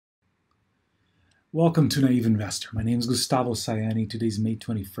Welcome to Naive Investor. My name is Gustavo Sayani. Today's May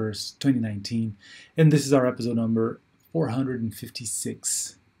 21st, 2019, and this is our episode number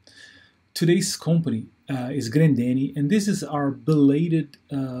 456. Today's company is Grendene, and this is our belated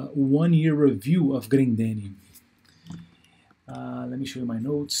one-year review of Grendene. Let me show you my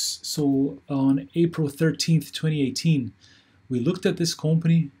notes. So on April 13th, 2018, we looked at this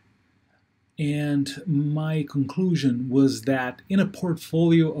company, and my conclusion was that in a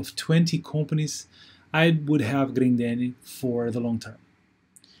portfolio of 20 companies, I would have Grendene for the long term.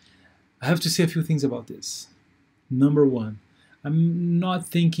 I have to say a few things about this. Number one, I'm not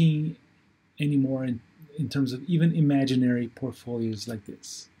thinking anymore in terms of even imaginary portfolios like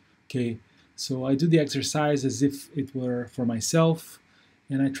this. Okay, so I do the exercise as if it were for myself,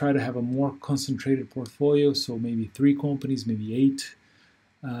 and I try to have a more concentrated portfolio, so maybe 3 companies, maybe 8.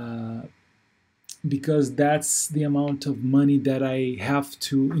 Because that's the amount of money that I have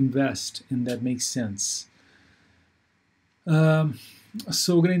to invest, and that makes sense. So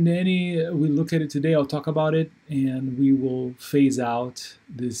Grendene, we look at it today, I'll talk about it, and we will phase out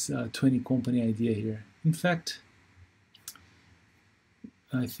this 20 company idea here. In fact,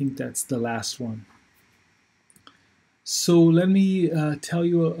 I think that's the last one. So let me tell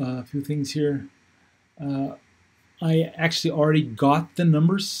you a few things here. I actually already got the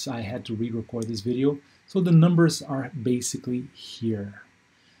numbers. I had to re-record this video. So the numbers are basically here.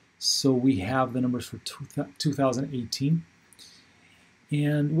 So we have the numbers for 2018.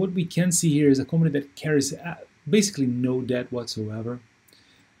 And what we can see here is a company that carries basically no debt whatsoever,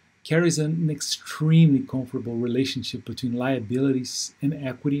 carries an extremely comfortable relationship between liabilities and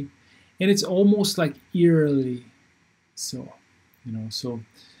equity, and it's almost like eerily so,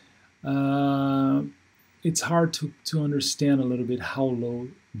 it's hard to understand a little bit how low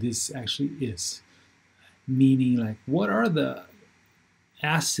this actually is. Meaning, like, what are the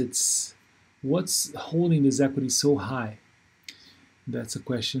assets? What's holding this equity so high? That's a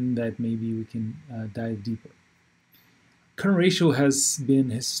question that maybe we can dive deeper. Current ratio has been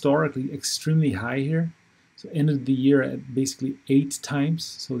historically extremely high here. So ended the year at basically 8 times.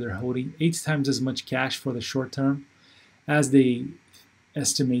 So they're holding 8 times as much cash for the short term as they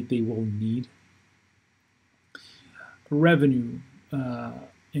estimate they will need. Revenue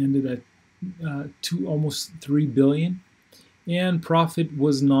ended at almost 3 billion, and profit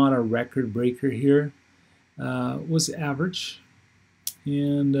was not a record breaker here, was average,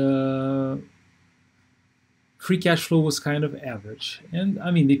 and free cash flow was kind of average. And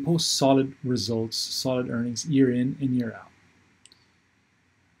I mean, they post solid results, solid earnings year in and year out.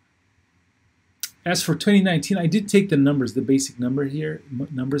 As for 2019, I did take the numbers, the basic numbers here,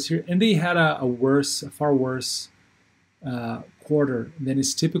 and they had a far worse quarter than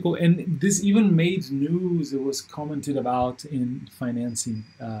is typical, and this even made news. It was commented about in financing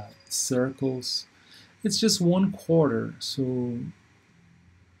circles. It's just one quarter, so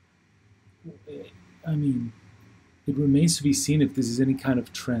I mean, it remains to be seen if this is any kind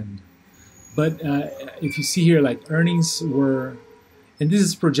of trend. But if you see here, like, earnings were, and this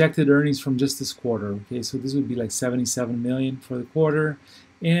is projected earnings from just this quarter, okay, so this would be like 77 million for the quarter,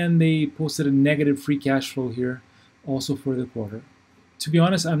 and they posted a negative free cash flow here also for the quarter. To be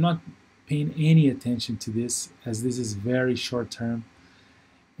honest, I'm not paying any attention to this, as this is very short term,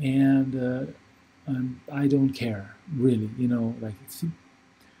 and I don't care really, like,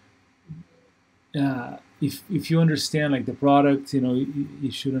 if you understand, like, the product, you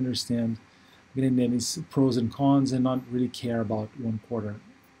should understand Grendene's pros and cons and not really care about one quarter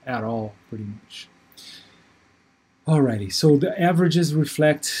at all, pretty much. Alrighty, so the averages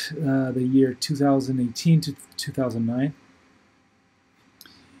reflect the year 2018 to 2009.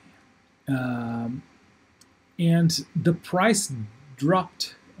 And the price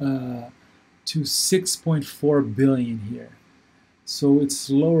dropped to 6.4 billion here. So it's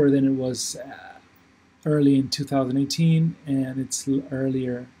lower than it was early in 2018, and it's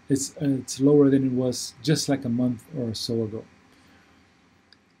lower than it was just like a month or so ago.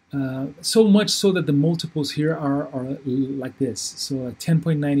 So much so that the multiples here are like this. So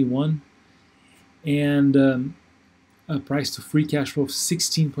 10.91 and a price to free cash flow of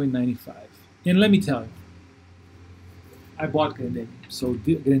 16.95. And let me tell you, I bought Grendene, so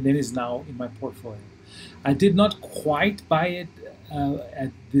Grendene is now in my portfolio. I did not quite buy it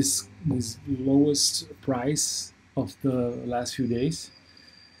at this lowest price of the last few days.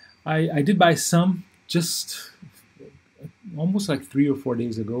 I did buy some just almost like 3 or 4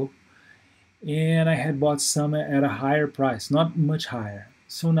 days ago, and I had bought some at a higher price, not much higher.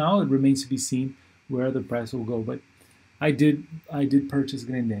 So now it remains to be seen where the price will go, but I did purchase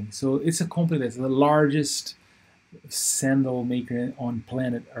Grendene. So it's a company that's the largest sandal maker on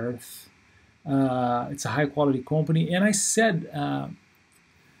planet Earth. It's a high quality company, and I said,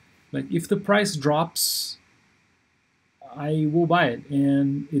 like, if the price drops, I will buy it,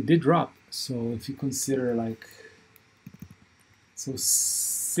 and it did drop. So if you consider, like, so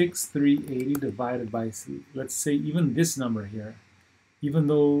 6,380 divided by, let's say, even this number here, even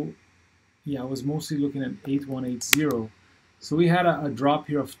though, yeah, I was mostly looking at 8180, so we had a drop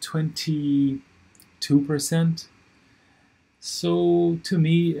here of 22%. So to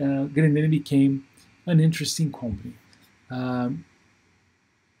me, Grendene became an interesting company.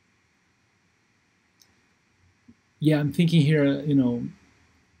 Yeah, I'm thinking here,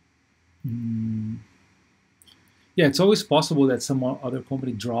 yeah, it's always possible that some other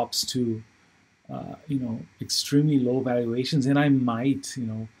company drops to, extremely low valuations, and I might,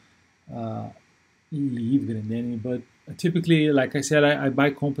 leave Grendene. But typically, like I said, I buy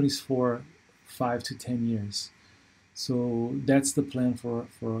companies for 5 to 10 years. So that's the plan for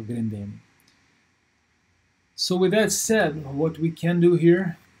Grendene. So with that said, what we can do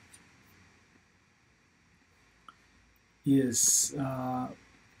here is I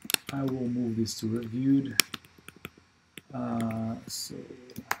will move this to reviewed. So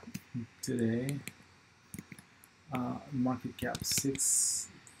today, market cap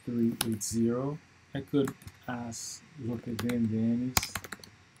 6,380. I could look at Grendene's.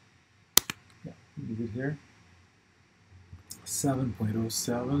 Yeah, leave it here.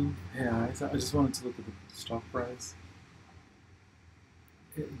 7.07. Yeah, I just wanted to look at the stock price.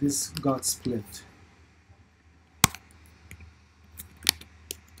 This got split.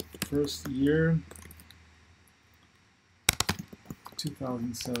 First year,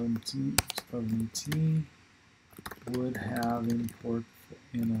 2017, 2018, would have in a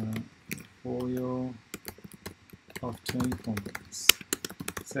portfolio of 20 companies.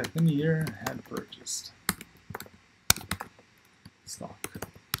 Second year, had purchased stock.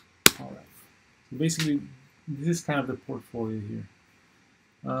 All right. So basically, this is kind of the portfolio here.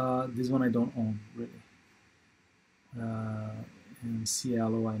 This one I don't own really. And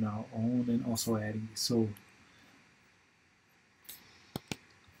Cielo I now own, and also adding. So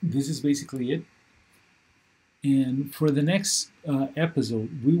this is basically it. And for the next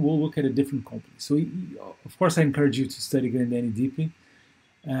episode, we will look at a different company. So of course I encourage you to study Grendene deeply,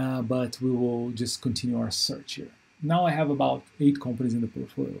 but we will just continue our search here. Now I have about 8 companies in the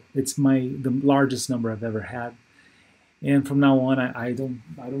portfolio. It's the largest number I've ever had. And from now on, I don't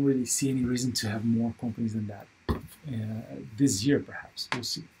really see any reason to have more companies than that. This year, perhaps. We'll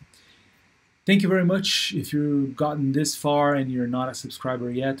see. Thank you very much. If you've gotten this far and you're not a subscriber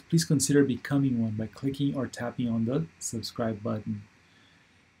yet, please consider becoming one by clicking or tapping on the subscribe button.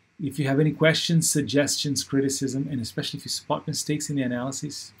 If you have any questions, suggestions, criticism, and especially if you spot mistakes in the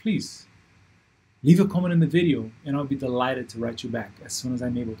analysis, please leave a comment in the video, and I'll be delighted to write you back as soon as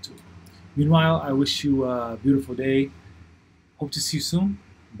I'm able to. Meanwhile, I wish you a beautiful day. Hope to see you soon.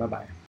 Bye-bye.